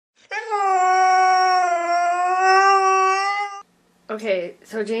Okay,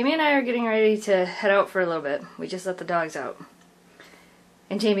 so Jamie and I are getting ready to head out for a little bit. We just let the dogs out.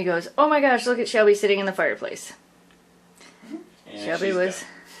 And Jamie goes, "Oh my gosh, look at Shelby sitting in the fireplace." Yeah, Shelby was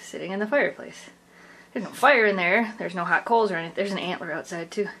sitting in the fireplace. There's no fire in there. There's no hot coals or anything. There's an antler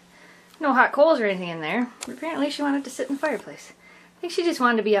outside too. No hot coals or anything in there. But apparently she wanted to sit in the fireplace. I think she just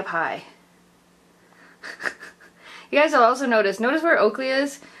wanted to be up high. You guys will also notice where Oakley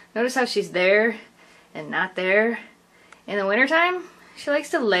is? Notice how she's there and not there? In the wintertime, she likes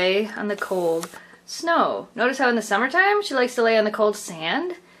to lay on the cold snow. Notice how in the summertime, she likes to lay on the cold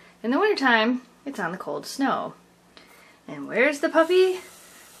sand. In the wintertime, it's on the cold snow. And where's the puppy?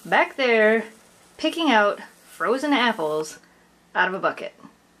 Back there, picking out frozen apples out of a bucket.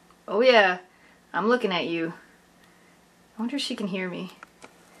 Oh yeah, I'm looking at you. I wonder if she can hear me.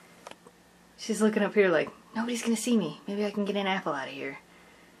 She's looking up here like, nobody's gonna see me. Maybe I can get an apple out of here.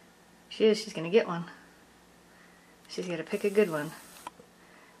 She is, she's gonna get one. She's gotta pick a good one.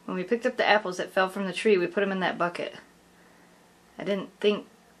 When we picked up the apples that fell from the tree, we put them in that bucket. I didn't think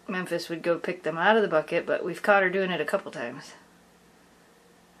Memphis would go pick them out of the bucket, but we've caught her doing it a couple times.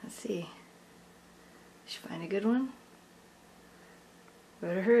 Let's see. Did she find a good one?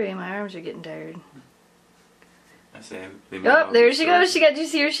 Better hurry, my arms are getting tired. I say, oh, there she goes. Did you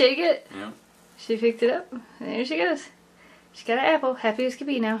see her shake it? Yeah. She picked it up. There she goes. She got an apple. Happy as could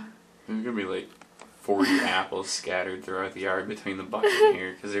be now. There's gonna be like 40 apples scattered throughout the yard between the bucket and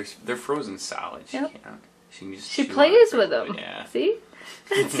here because they're frozen solid. She can't. She can just. She plays with them. Yeah. See?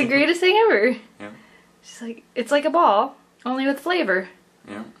 That's the greatest thing ever. Yeah. She's like, it's like a ball, only with flavor.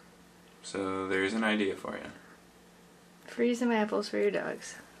 Yeah. So there's an idea for you. Freeze some apples for your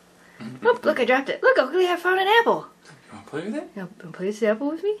dogs. Oh, look, I dropped it. Look, Oakley, I found an apple. You wanna play with it? You wanna play with the apple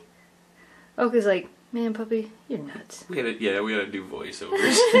with me? Oakley's like, man, puppy, you're nuts. We gotta do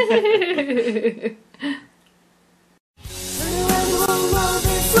voiceovers.